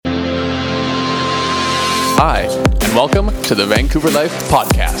Hi, and welcome to the Vancouver Life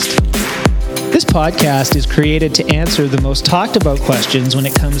Podcast. This podcast is created to answer the most talked about questions when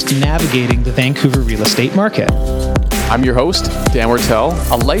it comes to navigating the Vancouver real estate market. I'm your host, Dan Wertel,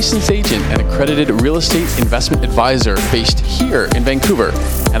 a licensed agent and accredited real estate investment advisor based here in Vancouver,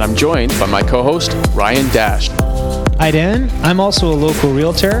 and I'm joined by my co-host, Ryan Dash. Hi Dan, I'm also a local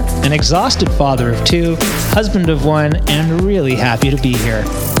realtor, an exhausted father of two, husband of one, and really happy to be here.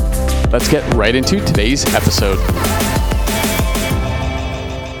 Let's get right into today's episode.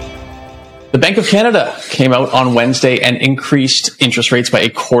 The Bank of Canada came out on Wednesday and increased interest rates by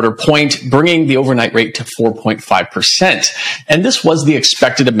 1/4 point, bringing the overnight rate to 4.5%. And this was the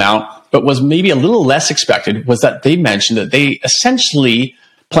expected amount, but was maybe a little less expected was that they mentioned that they essentially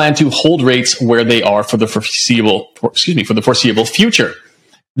plan to hold rates where they are for the foreseeable future.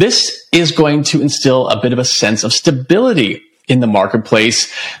 This is going to instill a bit of a sense of stability in the marketplace,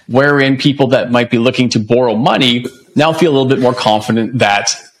 wherein people that might be looking to borrow money now feel a little bit more confident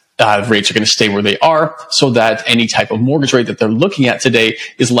that rates are going to stay where they are, so that any type of mortgage rate that they're looking at today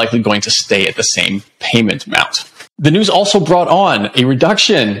is likely going to stay at the same payment amount. The news also brought on a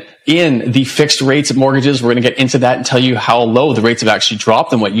reduction in the fixed rates of mortgages. We're going to get into that and tell you how low the rates have actually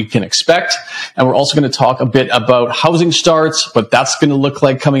dropped and what you can expect. And we're also going to talk a bit about housing starts, what that's going to look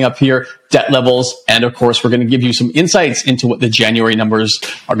like coming up here, debt levels, and of course, we're going to give you some insights into what the January numbers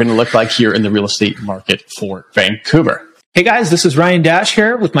are going to look like here in the real estate market for Vancouver. Hey guys, this is Ryan Dash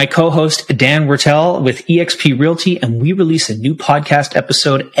here with my co-host Dan Wertel with eXp Realty, and we release a new podcast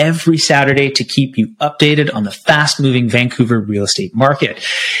episode every Saturday to keep you updated on the fast-moving Vancouver real estate market.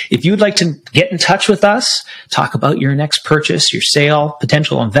 If you'd like to get in touch with us, talk about your next purchase, your sale,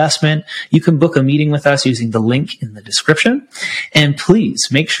 potential investment, you can book a meeting with us using the link in the description. And please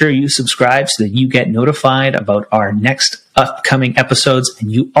make sure you subscribe so that you get notified about our next upcoming episodes,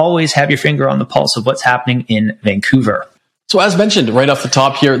 and you always have your finger on the pulse of what's happening in Vancouver. So as mentioned right off the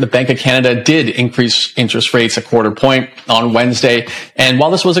top here, the Bank of Canada did increase interest rates 1/4 point on Wednesday. And while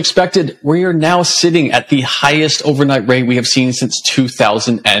this was expected, we are now sitting at the highest overnight rate we have seen since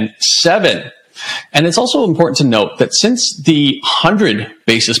 2007. And it's also important to note that since the 100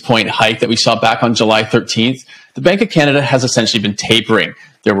 basis point hike that we saw back on July 13th, the Bank of Canada has essentially been tapering.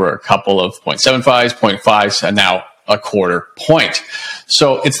 There were a couple of 0.75s, 0.5s, and now 1/4 point.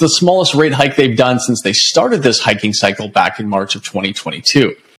 So it's the smallest rate hike they've done since they started this hiking cycle back in March of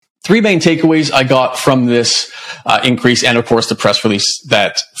 2022. Three main takeaways I got from this increase, and of course the press release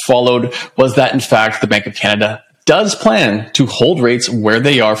that followed, was that in fact the Bank of Canada does plan to hold rates where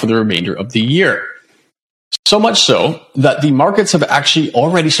they are for the remainder of the year. So much so that the markets have actually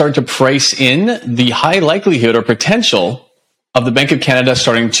already started to price in the high likelihood or potential of the Bank of Canada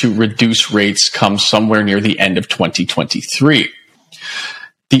starting to reduce rates come somewhere near the end of 2023.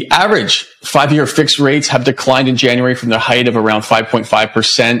 The average 5-year fixed rates have declined in January from their height of around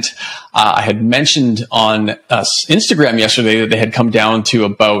 5.5%. I had mentioned on Instagram yesterday that they had come down to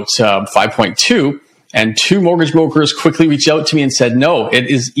about 5.2%, and two mortgage brokers quickly reached out to me and said, no, it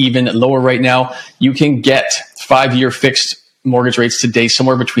is even lower right now. You can get 5-year fixed mortgage rates today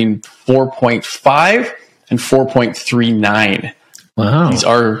somewhere between 4.5% and 4.39%. Wow. These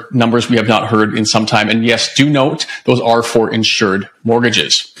are numbers we have not heard in some time. And yes, do note, those are for insured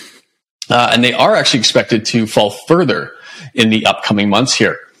mortgages. And they are actually expected to fall further in the upcoming months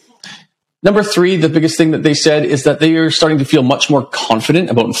here. Number three, the biggest thing that they said is that they are starting to feel much more confident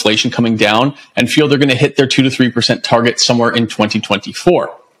about inflation coming down and feel they're going to hit their 2 to 3% target somewhere in 2024.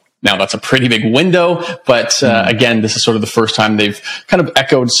 Now, that's a pretty big window, but again, this is sort of the first time they've kind of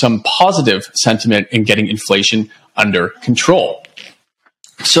echoed some positive sentiment in getting inflation under control.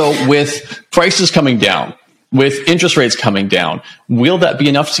 So with prices coming down, with interest rates coming down, will that be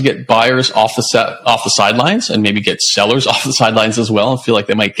enough to get buyers off the sidelines and maybe get sellers off the sidelines as well and feel like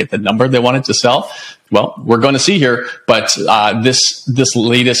they might get the number they wanted to sell? Well, we're going to see here, but this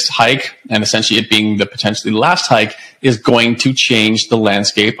latest hike, and essentially it being the potentially last hike, is going to change the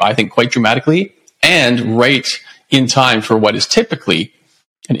landscape, I think, quite dramatically, and right in time for what is typically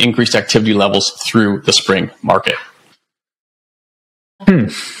an increased activity levels through the spring market.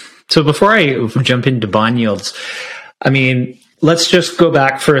 So before I jump into bond yields, I mean, let's just go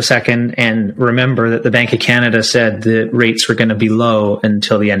back for a second and remember that the Bank of Canada said the rates were going to be low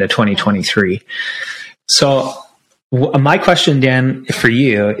until the end of 2023. So my question, Dan, for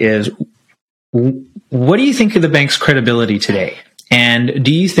you is, what do you think of the bank's credibility today? And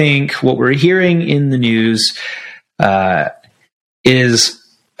do you think what we're hearing in the news is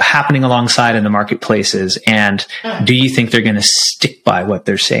happening alongside in the marketplaces? And do you think they're going to stick by what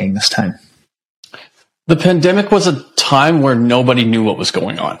they're saying this time? The pandemic was a time where nobody knew what was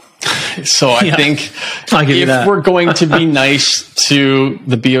going on. So I think if we're going to be nice to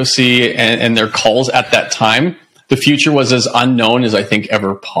the BOC and their calls at that time, the future was as unknown as I think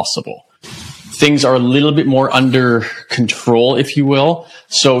ever possible. Things are a little bit more under control, if you will.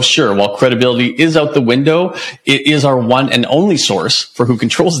 So sure, while credibility is out the window, it is our one and only source for who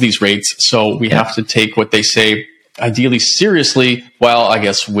controls these rates. So we have to take what they say ideally seriously, while I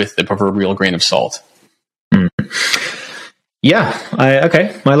guess with the proverbial grain of salt. Yeah,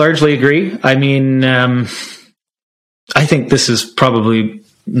 I largely agree. I mean, I think this is probably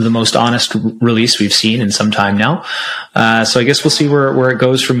the most honest release we've seen in some time now. So I guess we'll see where it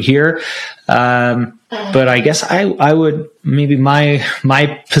goes from here. But I guess I would, maybe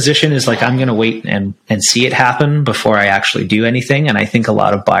my position is like, I'm going to wait and see it happen before I actually do anything. And I think a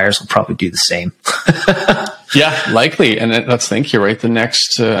lot of buyers will probably do the same. Yeah, likely. And let's think here, right? The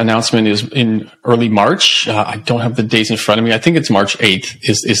next announcement is in early March. I don't have the dates in front of me. I think it's March 8th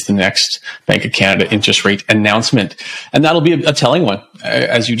is the next Bank of Canada interest rate announcement. And that'll be a telling one,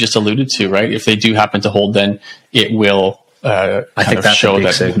 as you just alluded to, right? If they do happen to hold, then it will I think that's show a big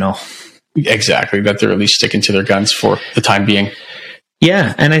that signal. Exactly, that they're at least sticking to their guns for the time being.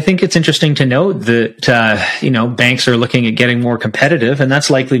 Yeah, and I think it's interesting to note that banks are looking at getting more competitive, and that's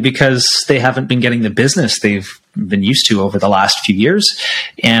likely because they haven't been getting the business they've been used to over the last few years.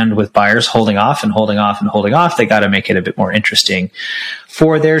 And with buyers holding off, they got to make it a bit more interesting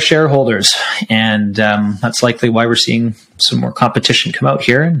for their shareholders. And that's likely why we're seeing some more competition come out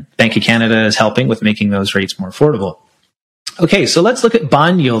here. Bank of Canada is helping with making those rates more affordable. Okay, so let's look at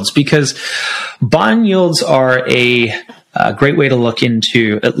bond yields, because bond yields are a great way to look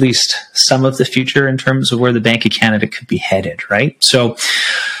into at least some of the future in terms of where the Bank of Canada could be headed, right? So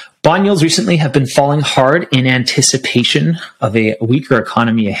bond yields recently have been falling hard in anticipation of a weaker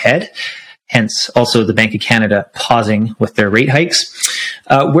economy ahead. Hence, also the Bank of Canada pausing with their rate hikes.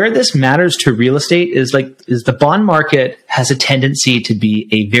 Where this matters to real estate is the bond market has a tendency to be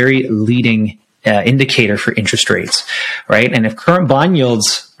a very leading indicator for interest rates, right? And if current bond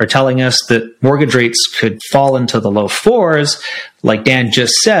yields are telling us that mortgage rates could fall into the low fours, like Dan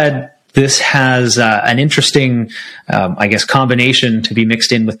just said, this has an interesting, combination to be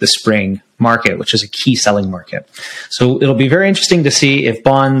mixed in with the spring market, which is a key selling market. So it'll be very interesting to see if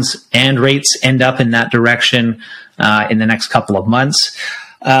bonds and rates end up in that direction in the next couple of months.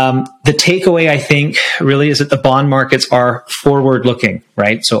 The takeaway, I think, really is that the bond markets are forward-looking,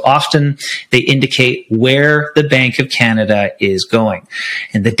 right? So often they indicate where the Bank of Canada is going.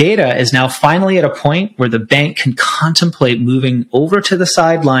 And the data is now finally at a point where the bank can contemplate moving over to the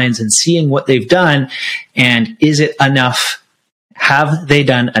sidelines and seeing what they've done. And is it enough? Have they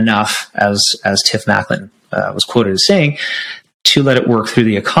done enough, as Tiff Macklin was quoted as saying, to let it work through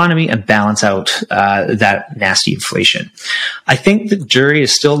the economy and balance out that nasty inflation? I think the jury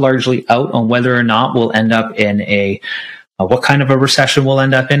is still largely out on whether or not we'll end up in what kind of a recession we'll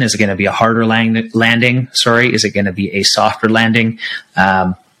end up in. Is it going to be a harder landing? Is it going to be a softer landing?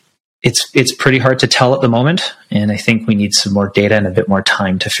 It's pretty hard to tell at the moment, and I think we need some more data and a bit more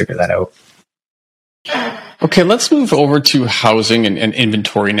time to figure that out. Okay, let's move over to housing and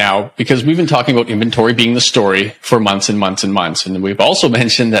inventory now, because we've been talking about inventory being the story for months and months and months. And we've also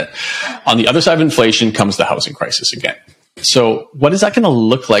mentioned that on the other side of inflation comes the housing crisis again. So what is that going to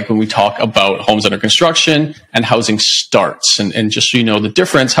look like when we talk about homes under construction and housing starts? And just so you know the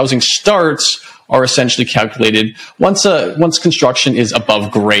difference, housing starts are essentially calculated once construction is above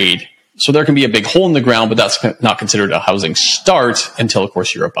grade. So there can be a big hole in the ground, but that's not considered a housing start until, of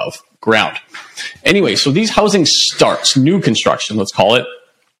course, you're above ground. Anyway, so these housing starts, new construction, let's call it,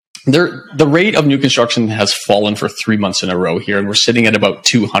 the rate of new construction has fallen for 3 months in a row here, and we're sitting at about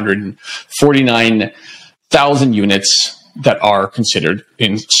 249,000 units that are considered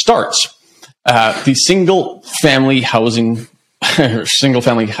in starts. The single-family houses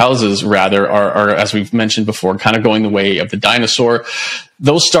are, as we've mentioned before, kind of going the way of the dinosaur.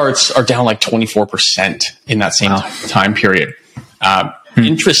 Those starts are down like 24% in that same time period.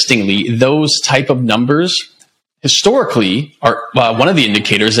 Interestingly, those type of numbers historically are one of the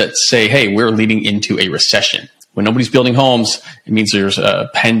indicators that say, hey, we're leading into a recession. When nobody's building homes, it means there's a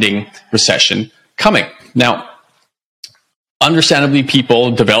pending recession coming. Now, understandably,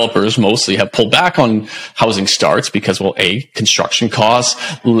 developers mostly have pulled back on housing starts because, well, construction costs,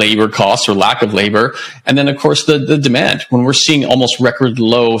 labor costs or lack of labor, and then, of course, the demand. When we're seeing almost record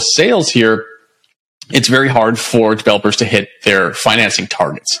low sales here, it's very hard for developers to hit their financing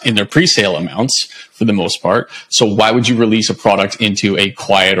targets in their pre-sale amounts for the most part. So why would you release a product into a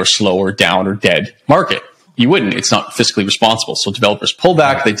quiet or slow or down or dead market? You wouldn't. It's not fiscally responsible. So developers pull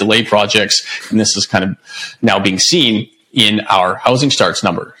back, they delay projects, and this is kind of now being seen in our housing starts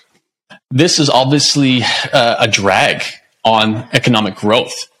number. this is obviously a drag on economic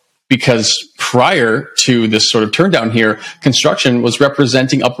growth, because prior to this sort of turn down here, construction was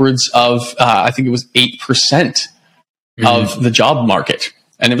representing upwards of, I think it was 8% of the job market.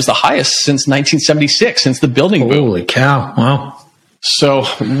 And it was the highest since 1976, since the building boom. Holy cow. Wow. So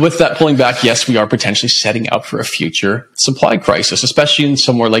with that pulling back, yes, we are potentially setting up for a future supply crisis, especially in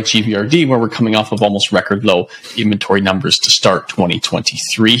somewhere like GVRD, where we're coming off of almost record low inventory numbers to start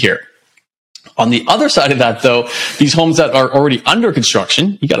 2023 here. On the other side of that, though, these homes that are already under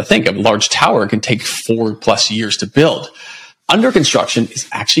construction, you got to think, a large tower can take 4+ years to build. Under construction is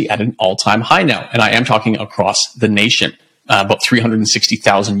actually at an all-time high now, and I am talking across the nation. About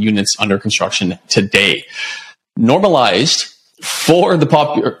 360,000 units under construction today. Normalized for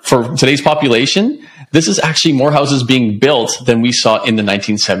for today's population, this is actually more houses being built than we saw in the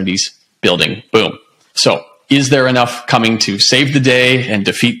 1970s building boom. So, is there enough coming to save the day and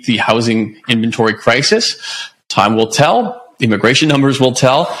defeat the housing inventory crisis? Time will tell. Immigration numbers will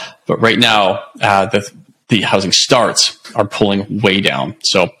tell. But right now, the housing starts are pulling way down.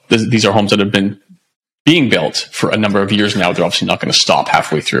 So these are homes that have been being built for a number of years now. They're obviously not going to stop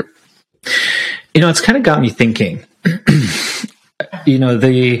halfway through. It's kind of got me thinking.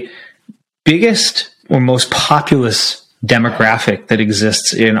 The biggest or most populous demographic that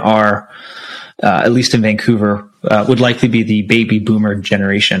exists in our, at least in Vancouver, would likely be the baby boomer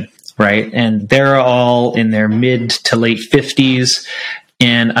generation, right? And they're all in their mid to late 50s.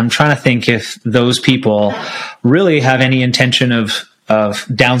 And I'm trying to think if those people really have any intention of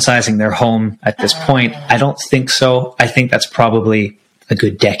downsizing their home at this point. I don't think so. I think that's probably a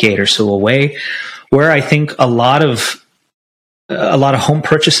good decade or so away, where I think a lot of home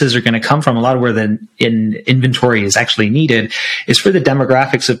purchases are going to come from, a lot of where the inventory is actually needed, is for the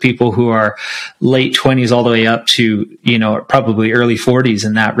demographics of people who are late 20s all the way up to, probably early 40s,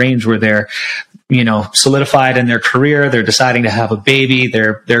 in that range, where they're, solidified in their career. They're deciding to have a baby.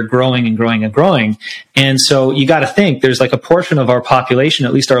 They're growing and growing and growing. And so you got to think there's like a portion of our population,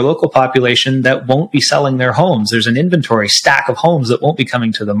 at least our local population, that won't be selling their homes. There's an inventory stack of homes that won't be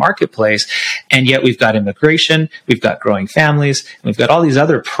coming to the marketplace. And yet we've got immigration, we've got growing families, and we've got all these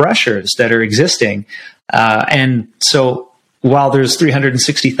other pressures that are existing. And so while there's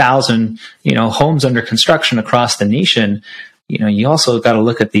 360,000, homes under construction across the nation, you also got to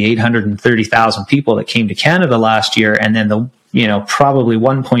look at the 830,000 people that came to Canada last year, and then the, probably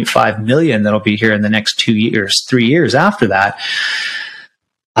 1.5 million that'll be here in the next 2 years, 3 years after that.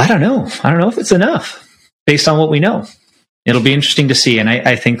 I don't know if it's enough based on what we know. It'll be interesting to see. And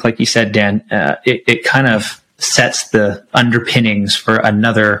I think, like you said, Dan, it kind of sets the underpinnings for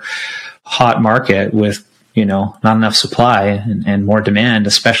another hot market with, not enough supply and more demand,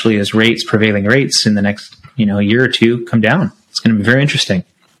 especially as prevailing rates in the next, year or two come down. It's going to be very interesting.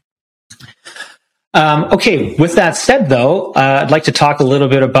 Okay, with that said, though, I'd like to talk a little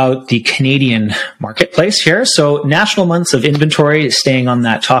bit about the Canadian marketplace here. So national months of inventory, staying on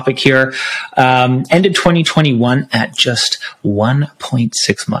that topic here, ended 2021 at just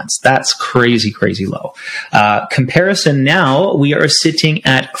 1.6 months. That's crazy, crazy low. Comparison now, we are sitting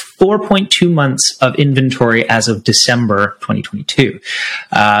at 4.2 months of inventory as of December 2022.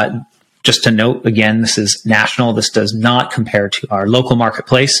 Just to note, again, this is national. This does not compare to our local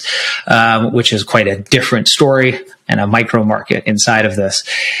marketplace, which is quite a different story and a micro market inside of this.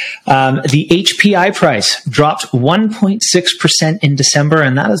 The HPI price dropped 1.6% in December,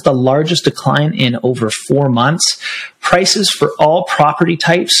 and that is the largest decline in over 4 months. Prices for all property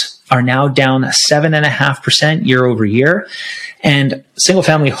types are now down 7.5% year over year. And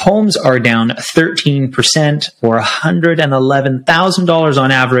single-family homes are down 13%, or $111,000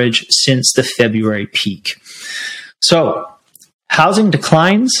 on average since the February peak. So, housing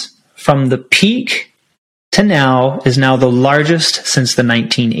declines from the peak to now is now the largest since the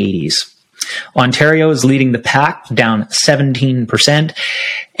 1980s. Ontario is leading the pack, down 17%,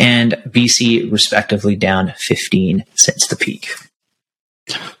 and BC respectively down 15% since the peak.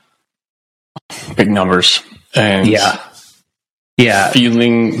 Big numbers. And yeah,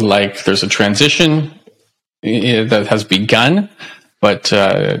 feeling like there's a transition that has begun, but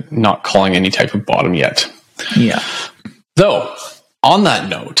not calling any type of bottom yet. Yeah. Though, on that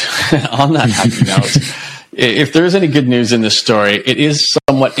note, on that happy note, if there is any good news in this story, it is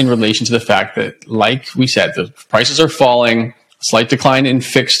somewhat in relation to the fact that, like we said, the prices are falling. Slight decline in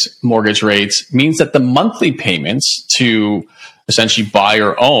fixed mortgage rates means that the monthly payments to essentially buy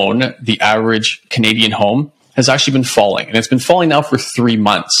or own the average Canadian home has actually been falling. And it's been falling now for 3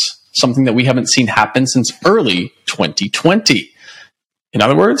 months, something that we haven't seen happen since early 2020. In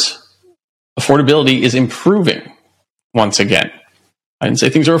other words, affordability is improving once again. I didn't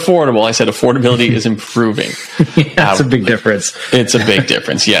say things are affordable. I said affordability is improving. Yeah, that's a big difference. It's a big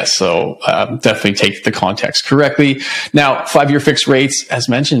difference, yes. So definitely take the context correctly. Now, 5-year fixed rates, as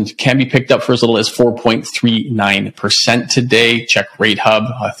mentioned, can be picked up for as little as 4.39% today. Check Rate Hub.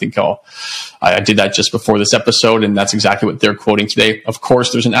 I think I did that just before this episode, and that's exactly what they're quoting today. Of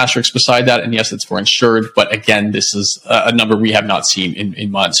course, there's an asterisk beside that, and yes, it's for insured. But again, this is a number we have not seen in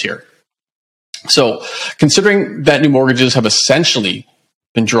months here. So considering that new mortgages have essentially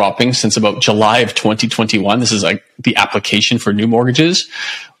been dropping since about July of 2021, this is like the application for new mortgages,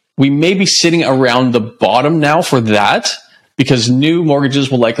 we may be sitting around the bottom now for that, because new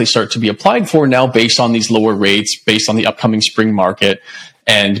mortgages will likely start to be applied for now based on these lower rates, based on the upcoming spring market,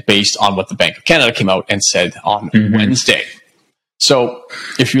 and based on what the Bank of Canada came out and said on Wednesday. So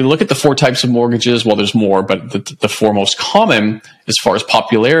if you look at the 4 types of mortgages, well, there's more, but the 4 most common as far as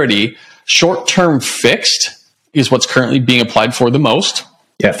popularity, short-term fixed is what's currently being applied for the most,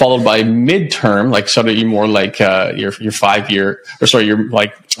 followed by mid-term, like sort of more like your 5-year, or sorry, your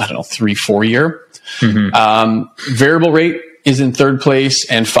 3-4 year. Variable rate is in 3rd place,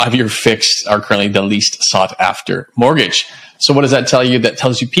 and 5-year fixed are currently the least sought after mortgage. So what does that tell you? That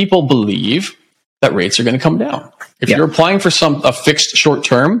tells you people believe that rates are going to come down. If you're applying for a fixed short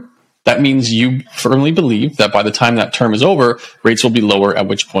term, that means you firmly believe that by the time that term is over, rates will be lower, at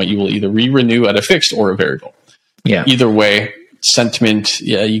which point you will either re-renew at a fixed or a variable. Yeah. Either way, sentiment,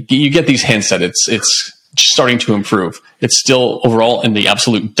 you get these hints that it's starting to improve. It's still overall in the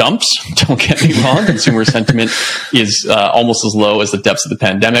absolute dumps. Don't get me wrong. Consumer sentiment is almost as low as the depths of the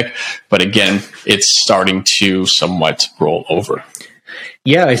pandemic. But again, it's starting to somewhat roll over.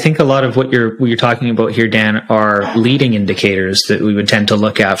 Yeah, I think a lot of what you're talking about here, Dan, are leading indicators that we would tend to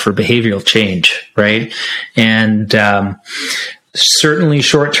look at for behavioral change, right? And certainly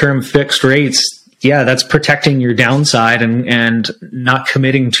short-term fixed rates, that's protecting your downside and not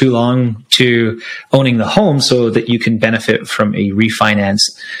committing too long to owning the home so that you can benefit from a refinance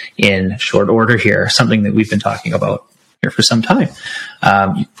in short order here, something that we've been talking about here for some time.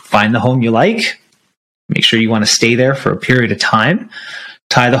 You find the home you like, make sure you want to stay there for a period of time,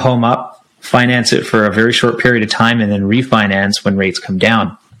 tie the home up, finance it for a very short period of time, and then refinance when rates come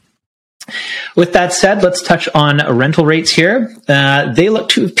down. With that said, let's touch on rental rates here. They look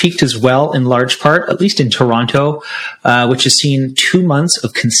to have peaked as well, in large part, at least in Toronto, which has seen 2 months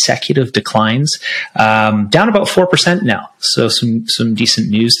of consecutive declines, down about 4% now. So some decent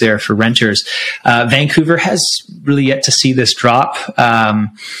news there for renters. Vancouver has really yet to see this drop.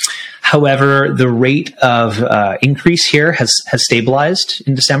 However, the rate of increase here has stabilized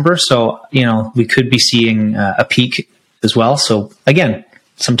in December. So, we could be seeing a peak as well. So again,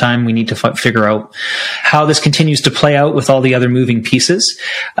 sometime we need to figure out how this continues to play out with all the other moving pieces.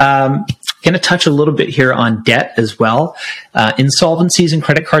 Going to touch a little bit here on debt as well. Insolvencies and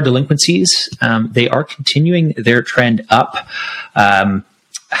credit card delinquencies, they are continuing their trend up.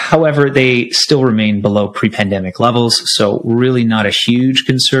 However, they still remain below pre-pandemic levels, so really not a huge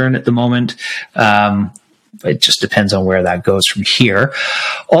concern at the moment. It just depends on where that goes from here.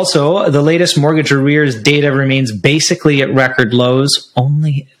 Also, the latest mortgage arrears data remains basically at record lows,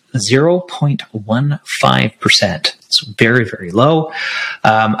 only 0.15%. It's very, very low.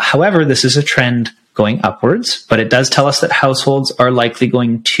 However, this is a trend going upwards, but it does tell us that households are likely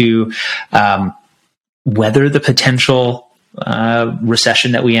going to weather the potential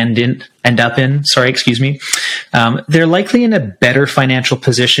recession that we end up in. They're likely in a better financial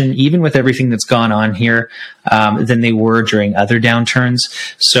position, even with everything that's gone on here, than they were during other downturns.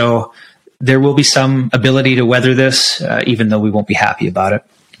 So there will be some ability to weather this, even though we won't be happy about it.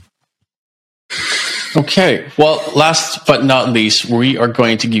 Okay. Well, last but not least, we are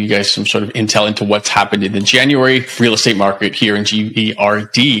going to give you guys some sort of intel into what's happened in the January real estate market here in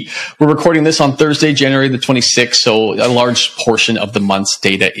GERD. We're recording this on Thursday, January the 26th, so a large portion of the month's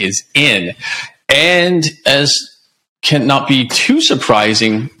data is in. And as cannot be too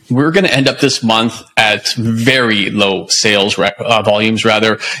surprising, we're going to end up this month at very low sales volumes.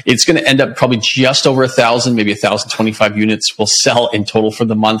 Rather, it's going to end up probably just over 1,000, maybe 1,025 units will sell in total for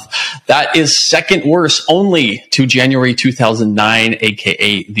the month. That is second worst only to January 2009,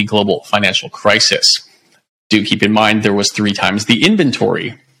 aka the global financial crisis. Do keep in mind there was 3 times the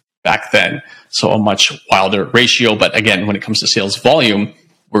inventory back then, so a much wilder ratio. But again, when it comes to sales volume,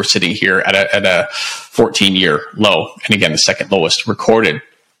 we're sitting here at a 14-year low, and again, the second lowest recorded.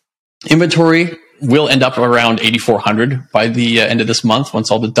 Inventory will end up around 8,400 by the end of this month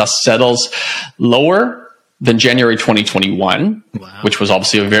once all the dust settles. Lower than January 2021, which was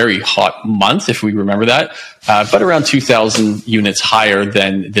obviously a very hot month, if we remember that, but around 2,000 units higher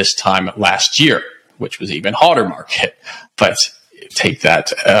than this time last year, which was an even hotter market. But take that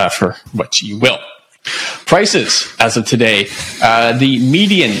for what you will. Prices as of today, the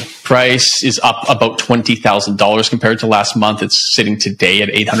median price is up about $20,000 compared to last month. It's sitting today at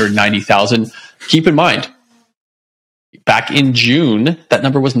 $890,000. Keep in mind, back in June, that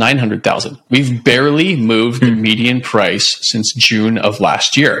number was $900,000. We've barely moved the median price since June of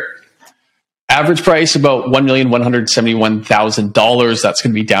last year. Average price about $1,171,000. That's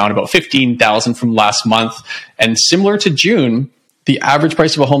going to be down about $15,000 from last month. And similar to June, the average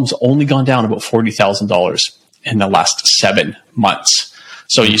price of a home's only gone down about $40,000 in the last 7 months.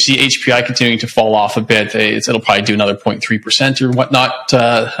 So you see HPI continuing to fall off a bit. It'll probably do another 0.3% or whatnot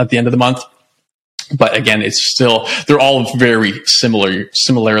at the end of the month. But again, they're all very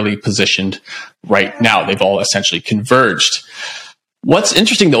similarly positioned right now. They've all essentially converged. What's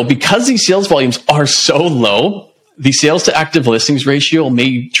interesting though, because these sales volumes are so low, the sales to active listings ratio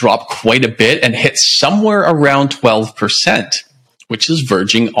may drop quite a bit and hit somewhere around 12%. Which is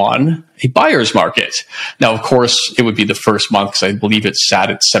verging on a buyer's market. Now, of course, it would be the first month because I believe it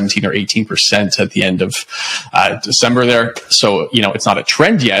sat at 17 or 18% at the end of December there. So, it's not a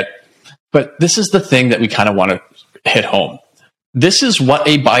trend yet, but this is the thing that we kind of want to hit home. This is what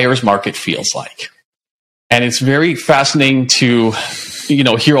a buyer's market feels like. And it's very fascinating to,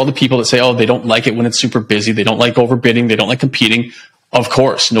 hear all the people that say, oh, they don't like it when it's super busy. They don't like overbidding. They don't like competing. Of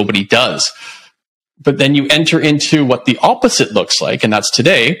course, nobody does. But then you enter into what the opposite looks like, and that's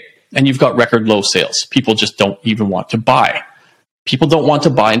today, and you've got record low sales. People just don't even want to buy. People don't want to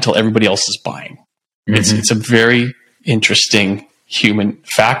buy until everybody else is buying. Mm-hmm. It's a very interesting human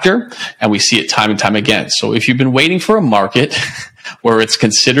factor, and we see it time and time again. So if you've been waiting for a market where it's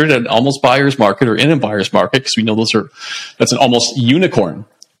considered an almost buyer's market or in a buyer's market, because we know that's an almost unicorn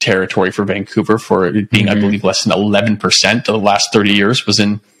territory for Vancouver, for it being, I believe, less than 11% of the last 30 years was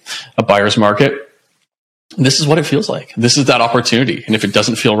in a buyer's market. This is what it feels like. This is that opportunity. And if it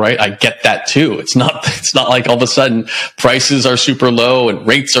doesn't feel right, I get that too. It's not like all of a sudden prices are super low and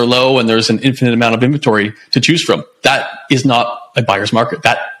rates are low and there's an infinite amount of inventory to choose from. That is not a buyer's market.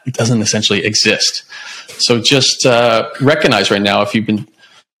 That doesn't essentially exist. So just recognize right now, if you've been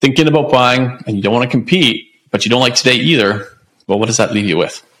thinking about buying and you don't want to compete, but you don't like today either, well, what does that leave you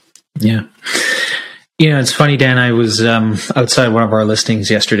with? Yeah. It's funny, Dan, I was outside one of our listings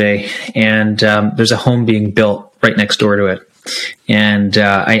yesterday, and there's a home being built right next door to it. And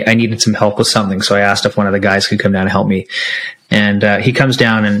I needed some help with something, so I asked if one of the guys could come down and help me. And he comes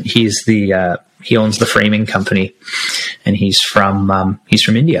down, and he owns the framing company, and he's from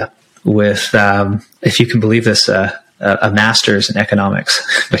India with, if you can believe this, a master's in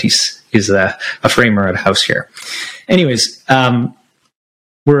economics, but he's a framer at a house here. Anyways,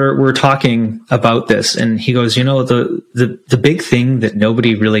 we're talking about this, and he goes, the big thing that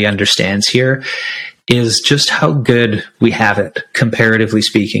nobody really understands here is just how good we have it, comparatively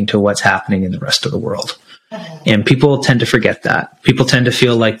speaking, to what's happening in the rest of the world. And people tend to forget that. People tend to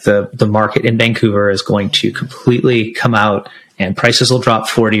feel like the market in Vancouver is going to completely come out and prices will drop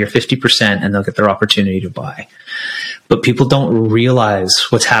 40 or 50% and they'll get their opportunity to buy. But people don't realize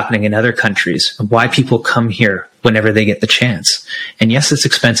what's happening in other countries and why people come here whenever they get the chance. And yes, it's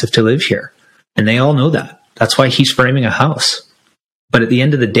expensive to live here. And they all know that. That's why he's framing a house. But at the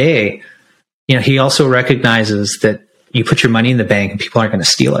end of the day, he also recognizes that you put your money in the bank and people aren't going to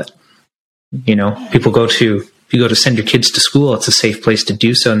steal it. People if you go to send your kids to school, it's a safe place to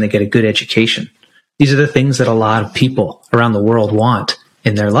do so and they get a good education. These are the things that a lot of people around the world want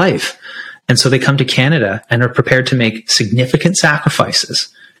in their life. And so they come to Canada and are prepared to make significant sacrifices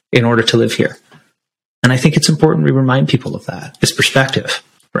in order to live here. And I think it's important we remind people of that. It's perspective,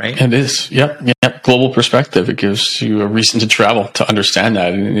 right? It is. Yep. Global perspective. It gives you a reason to travel, to understand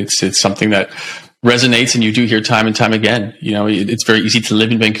that. And it's something that resonates and you do hear time and time again. It's very easy to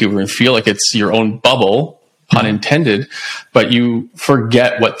live in Vancouver and feel like it's your own bubble, pun intended, but you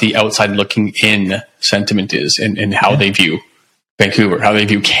forget what the outside looking in sentiment is and how they view Vancouver, how they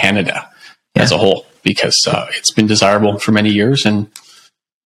view Canada as a whole, because it's been desirable for many years and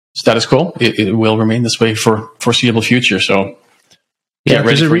status quo. It will remain this way for foreseeable future. So get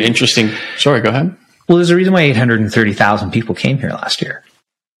ready for an interesting... Sorry, go ahead. Well, there's a reason why 830,000 people came here last year.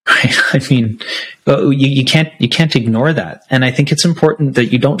 Right? I mean, you can't ignore that. And I think it's important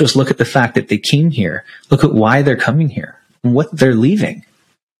that you don't just look at the fact that they came here. Look at why they're coming here and what they're leaving.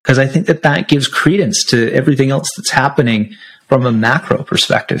 Because I think that gives credence to everything else that's happening from a macro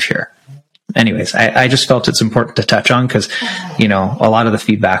perspective here. Anyways, I just felt it's important to touch on because, a lot of the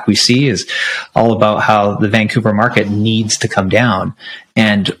feedback we see is all about how the Vancouver market needs to come down.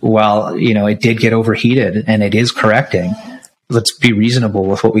 And while, it did get overheated and it is correcting, let's be reasonable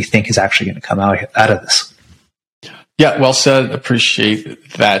with what we think is actually going to come out of this. Yeah, well said.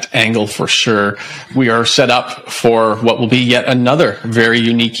 Appreciate that angle for sure. We are set up for what will be yet another very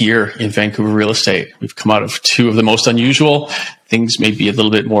unique year in Vancouver real estate. We've come out of two of the most unusual. Things may be a little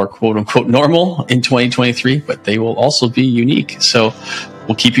bit more quote unquote normal in 2023, but they will also be unique. So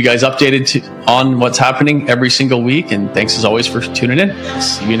we'll keep you guys updated on what's happening every single week. And thanks as always for tuning in.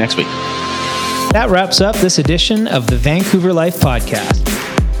 See you next week. That wraps up this edition of the Vancouver Life Podcast.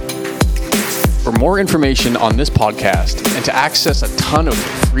 For more information on this podcast and to access a ton of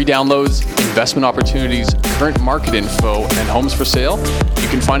free downloads, investment opportunities, current market info, and homes for sale, you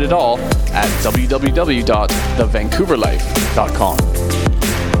can find it all at www.thevancouverlife.com.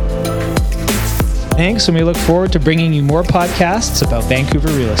 Thanks, and we look forward to bringing you more podcasts about Vancouver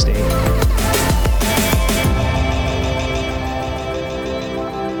real estate.